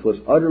appearance was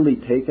utterly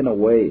taken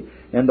away,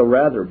 and the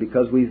rather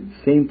because we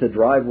seemed to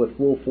drive with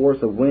full force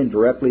of wind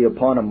directly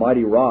upon a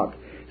mighty rock,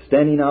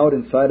 standing out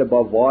in sight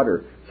above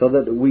water, so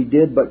that we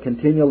did but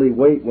continually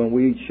wait when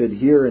we should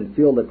hear and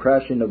feel the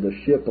crashing of the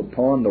ship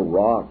upon the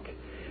rock.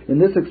 In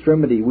this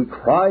extremity we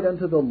cried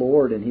unto the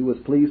Lord, and he was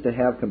pleased to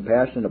have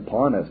compassion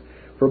upon us.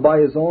 For by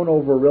his own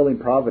overruling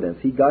providence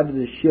he guided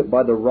his ship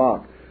by the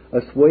rock,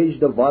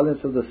 assuaged the violence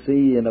of the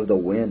sea and of the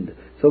wind.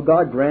 So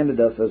God granted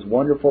us as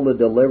wonderful a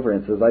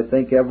deliverance as I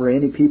think ever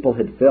any people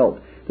had felt.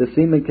 The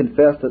seamen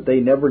confessed that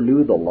they never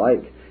knew the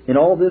like. In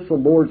all this the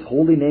Lord's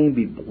holy name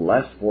be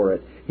blessed for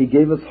it. He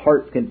gave us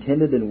hearts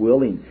contented and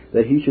willing,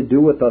 that he should do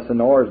with us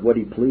and ours what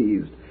he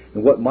pleased,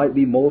 and what might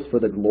be most for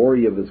the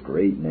glory of his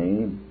great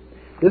name.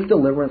 This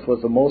deliverance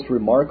was the most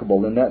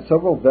remarkable, in that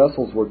several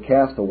vessels were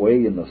cast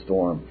away in the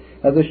storm.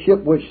 As a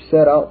ship which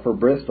set out for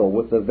Bristol,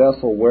 with the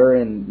vessel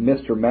wherein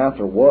Mr.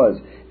 Mather was,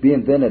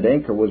 being then at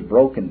anchor, was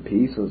broken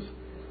pieces.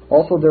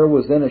 Also there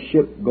was then a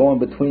ship going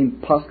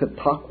between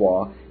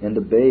Pascataqua and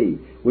the bay,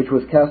 which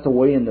was cast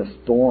away in the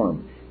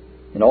storm,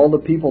 and all the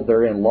people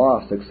therein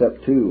lost,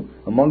 except 2.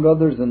 Among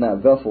others in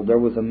that vessel there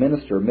was a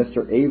minister,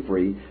 Mr.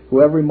 Avery,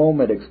 who every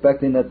moment,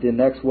 expecting that the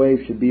next wave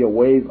should be a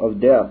wave of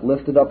death,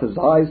 lifted up his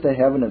eyes to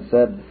heaven and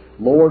said,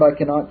 Lord, I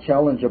cannot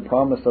challenge a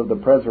promise of the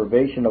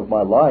preservation of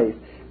my life,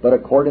 But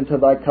according to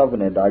thy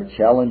covenant I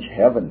challenge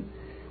heaven.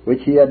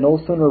 Which he had no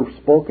sooner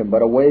spoken,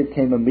 but a wave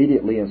came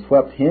immediately and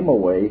swept him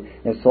away,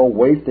 and so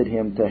wafted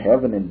him to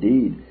heaven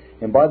indeed.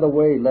 And by the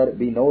way, let it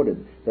be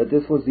noted that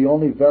this was the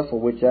only vessel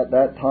which at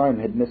that time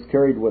had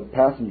miscarried with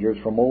passengers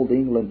from Old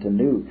England to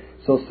New.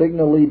 So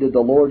signally did the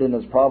Lord in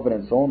his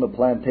providence own the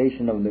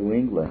plantation of New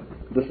England.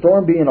 The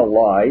storm being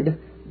allayed,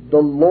 the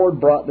Lord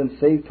brought them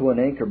safe to an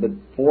anchor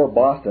before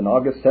Boston,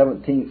 August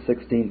 17,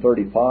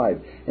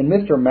 1635. And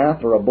Mr.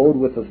 Mather abode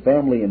with his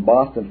family in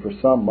Boston for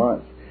some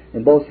months.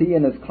 And both he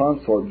and his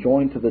consort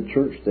joined to the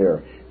church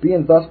there,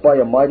 being thus by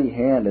a mighty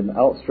hand and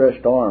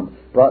outstretched arm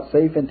brought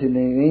safe into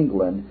New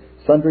England.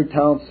 Sundry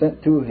towns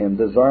sent to him,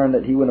 desiring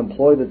that he would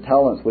employ the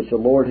talents which the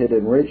Lord had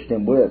enriched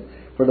him with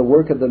for the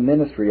work of the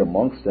ministry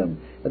amongst them.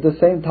 At the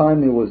same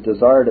time he was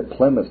desired at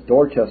Plymouth,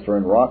 Dorchester,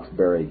 and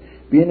Roxbury.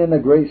 Being in a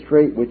great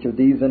strait which of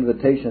these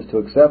invitations to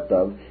accept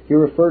of, he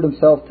referred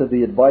himself to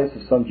the advice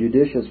of some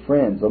judicious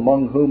friends,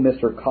 among whom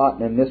Mr.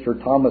 Cotton and Mr.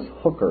 Thomas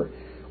Hooker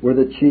were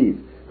the chief,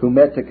 who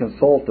met to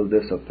consult of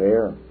this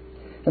affair.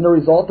 And the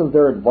result of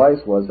their advice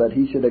was that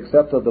he should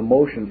accept of the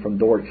motion from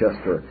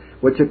Dorchester,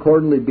 which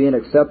accordingly being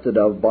accepted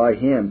of by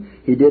him,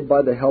 he did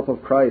by the help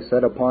of Christ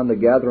set upon the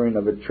gathering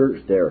of a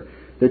church there,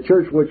 the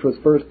church which was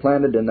first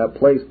planted in that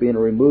place being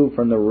removed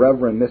from the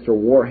Reverend Mr.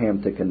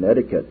 Warham to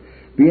Connecticut.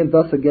 Being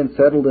thus again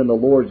settled in the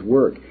Lord's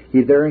work,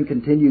 he therein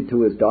continued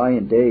to his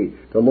dying day,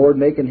 the Lord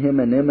making him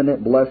an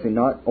eminent blessing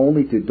not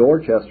only to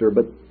Dorchester,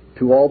 but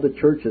to all the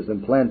churches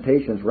and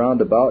plantations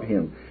round about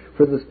him,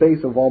 for the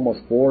space of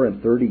almost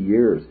 34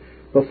 years.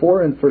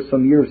 Before and for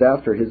some years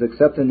after his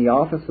accepting the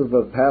office of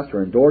a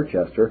pastor in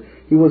Dorchester,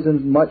 he was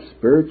in much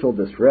spiritual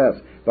distress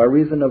by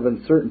reason of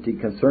uncertainty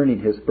concerning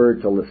his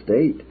spiritual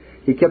estate.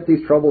 He kept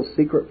these troubles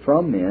secret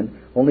from men,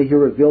 only he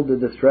revealed the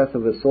distress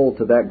of his soul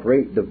to that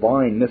great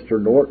divine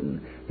Mr.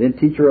 Norton, then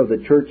teacher of the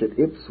church at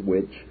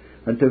Ipswich,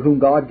 unto whom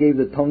God gave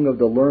the tongue of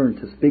the learned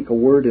to speak a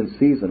word in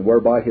season,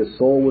 whereby his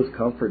soul was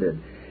comforted.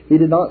 He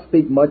did not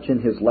speak much in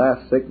his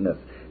last sickness,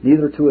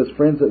 neither to his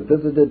friends that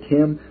visited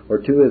him or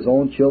to his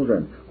own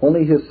children.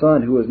 Only his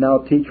son, who is now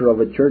teacher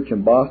of a church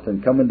in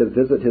Boston, coming to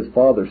visit his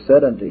father,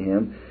 said unto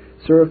him,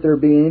 Sir, if there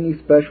be any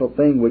special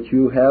thing which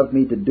you have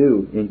me to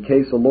do, in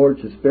case the Lord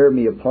should spare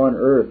me upon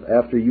earth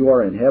after you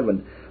are in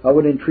heaven, I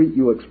would entreat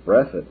you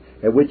express it.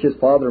 At which his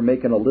father,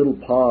 making a little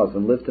pause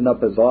and lifting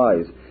up his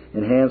eyes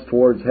and hands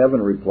towards heaven,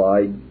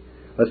 replied,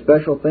 A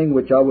special thing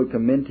which I would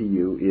commend to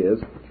you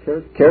is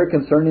care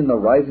concerning the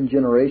rising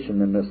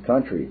generation in this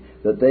country,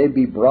 that they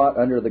be brought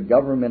under the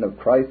government of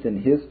Christ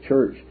in his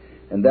church,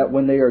 and that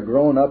when they are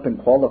grown up and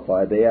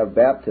qualified, they have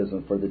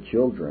baptism for the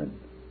children.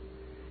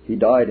 He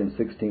died in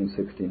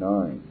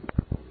 1669.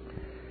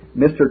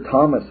 Mr.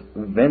 Thomas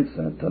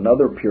Vincent,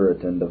 another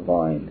Puritan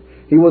divine.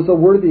 He was a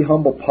worthy,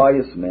 humble,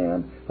 pious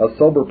man, of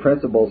sober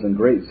principles and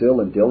great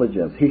zeal and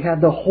diligence. He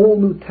had the whole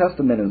New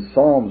Testament and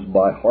Psalms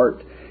by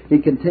heart. He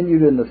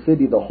continued in the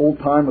city the whole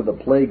time of the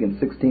plague in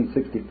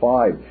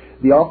 1665.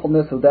 The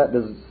awfulness of that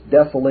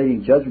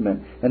desolating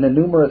judgment and the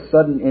numerous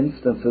sudden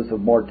instances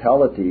of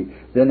mortality,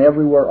 then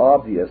everywhere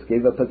obvious,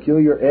 gave a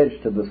peculiar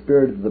edge to the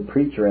spirit of the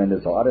preacher and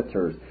his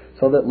auditors,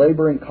 so that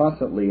laboring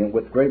constantly and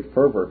with great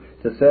fervor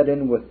to set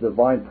in with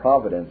divine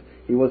providence,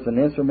 he was an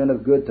instrument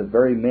of good to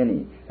very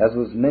many, as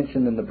was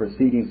mentioned in the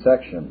preceding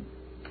section.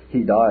 He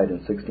died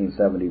in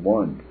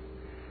 1671.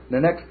 The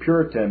next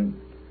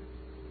Puritan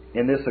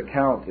in this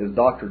account is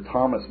Dr.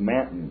 Thomas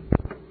Manton.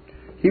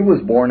 He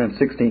was born in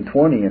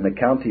 1620 in the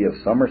county of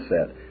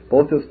Somerset.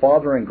 Both his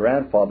father and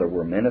grandfather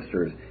were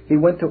ministers. He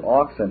went to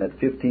Oxon at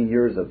 15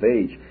 years of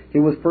age. He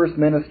was first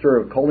minister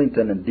of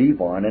Colinton and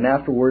Devon, and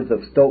afterwards of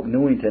Stoke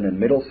Newington and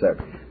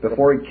Middlesex,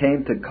 before he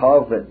came to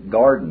Covent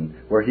Garden,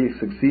 where he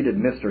succeeded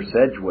Mr.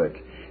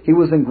 Sedgwick. He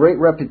was in great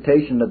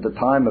reputation at the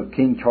time of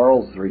King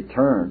Charles'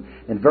 return,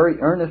 and very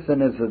earnest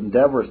in his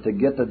endeavors to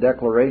get the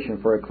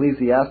declaration for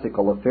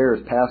ecclesiastical affairs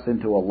passed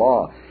into a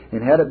law,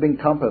 and had it been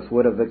compassed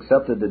would have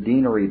accepted the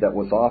deanery that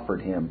was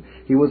offered him.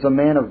 He was a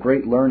man of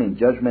great learning,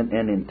 judgment,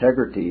 and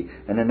integrity,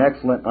 and an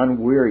excellent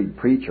unwearied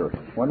preacher,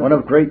 one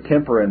of great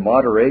temper and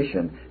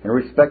moderation, and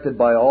respected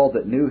by all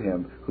that knew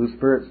him, whose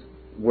spirits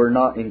were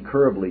not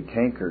incurably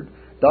cankered.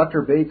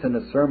 Dr. Bates in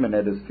his sermon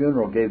at his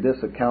funeral gave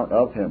this account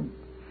of him.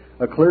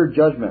 A clear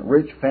judgment,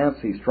 rich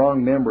fancy,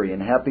 strong memory,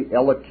 and happy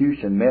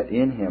elocution met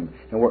in him,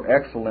 and were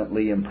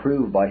excellently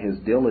improved by his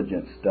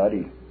diligent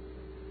study.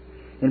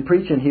 In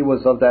preaching he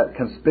was of that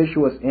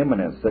conspicuous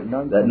eminence that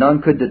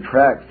none could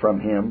detract from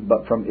him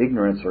but from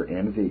ignorance or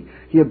envy.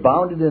 He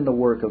abounded in the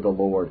work of the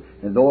Lord,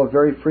 and though a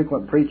very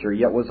frequent preacher,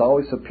 yet was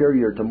always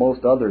superior to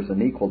most others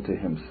and equal to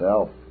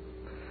himself.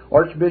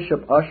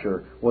 Archbishop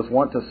Usher was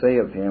wont to say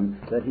of him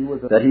that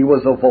he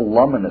was a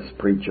voluminous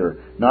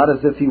preacher, not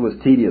as if he was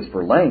tedious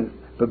for length,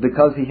 but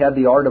because he had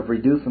the art of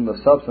reducing the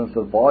substance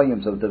of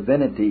volumes of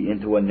divinity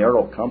into a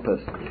narrow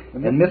compass.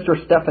 And Mr.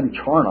 Stephen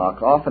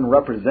Charnock often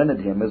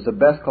represented him as the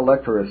best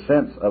collector of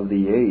sense of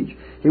the age.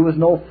 He was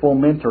no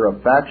fomenter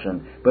of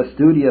faction, but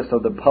studious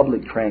of the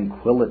public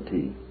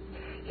tranquillity.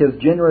 His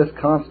generous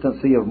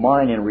constancy of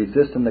mind in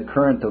resisting the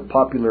current of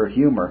popular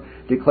humor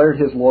declared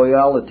his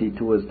loyalty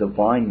to his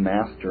divine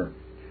master.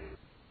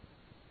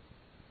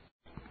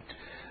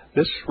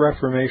 This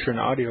Reformation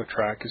audio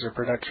track is a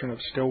production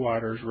of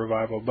Stillwater's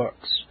Revival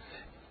Books.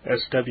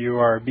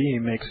 SWRB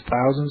makes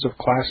thousands of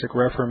classic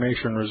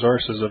Reformation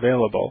resources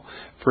available,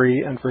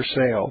 free and for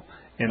sale,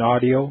 in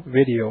audio,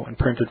 video, and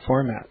printed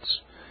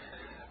formats.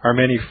 Our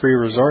many free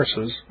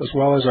resources, as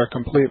well as our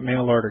complete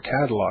mail-order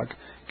catalog,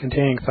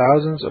 containing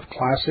thousands of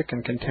classic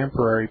and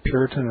contemporary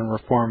Puritan and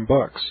Reformed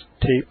books,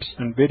 tapes,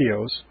 and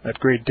videos at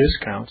great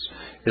discounts,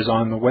 is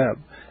on the web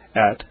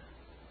at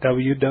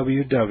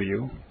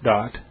www.swrb.com.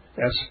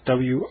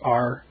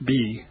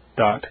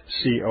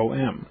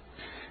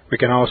 We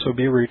can also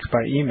be reached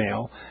by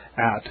email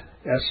at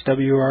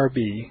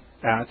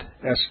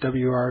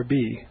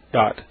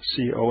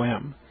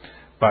swrb@swrb.com,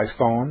 by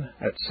phone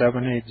at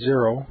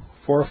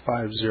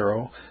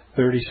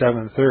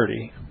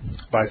 780-450-3730,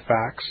 by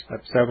fax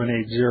at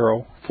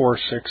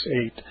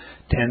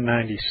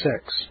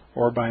 780-468-1096,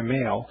 or by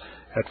mail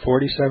at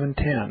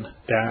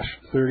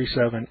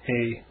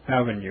 4710-37A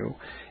Avenue,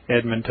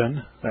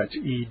 Edmonton, that's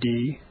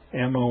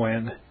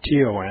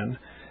Edmonton,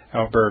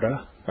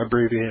 Alberta,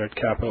 abbreviated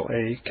capital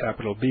A,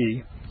 capital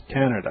B,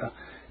 Canada,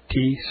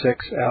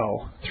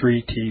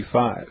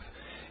 T6L3T5.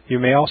 You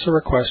may also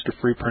request a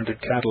free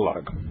printed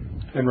catalog.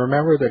 And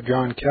remember that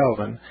John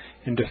Calvin,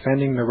 in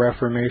defending the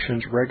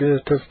Reformation's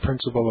regulative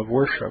principle of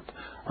worship,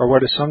 or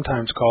what is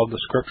sometimes called the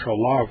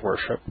scriptural law of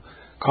worship,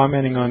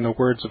 commenting on the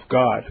words of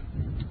God,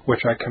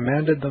 which I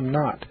commanded them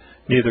not,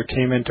 neither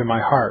came into my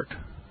heart,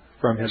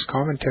 from his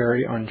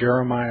commentary on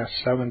Jeremiah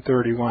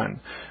 7:31,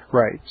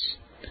 writes,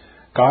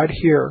 God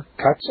here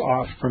cuts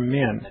off from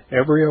men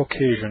every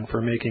occasion for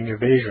making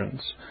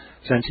evasions,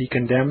 since he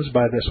condemns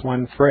by this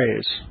one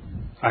phrase,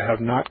 I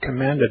have not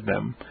commanded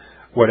them,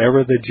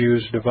 whatever the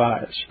Jews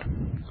devised.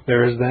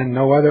 There is then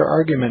no other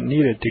argument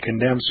needed to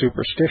condemn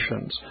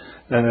superstitions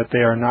than that they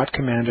are not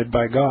commanded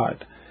by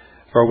God.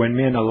 For when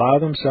men allow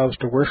themselves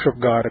to worship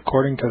God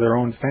according to their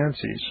own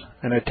fancies,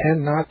 and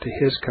attend not to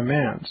his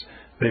commands,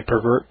 they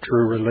pervert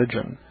true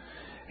religion.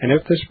 And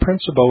if this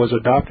principle was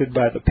adopted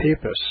by the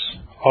Papists,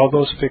 all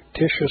those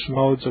fictitious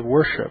modes of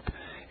worship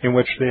in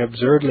which they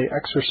absurdly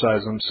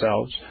exercise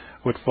themselves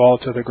would fall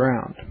to the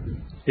ground.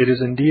 It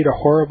is indeed a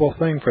horrible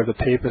thing for the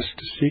Papists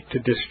to seek to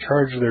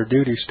discharge their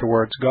duties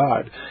towards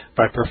God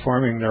by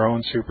performing their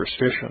own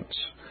superstitions.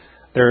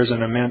 There is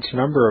an immense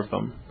number of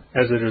them,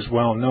 as it is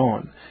well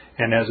known,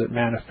 and as it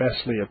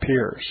manifestly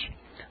appears.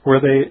 Were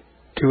they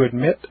to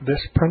admit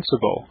this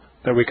principle,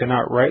 that we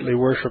cannot rightly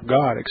worship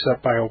God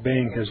except by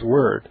obeying his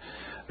word,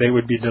 they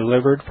would be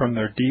delivered from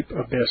their deep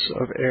abyss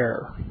of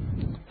error.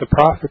 The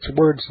prophet's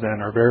words,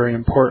 then, are very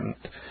important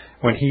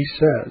when he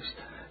says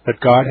that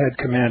God had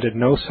commanded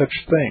no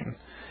such thing,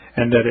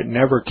 and that it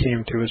never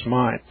came to his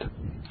mind,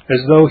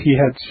 as though he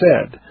had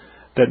said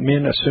that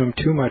men assume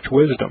too much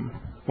wisdom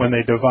when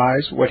they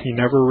devise what he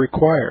never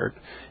required,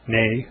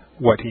 nay,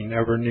 what he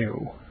never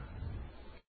knew.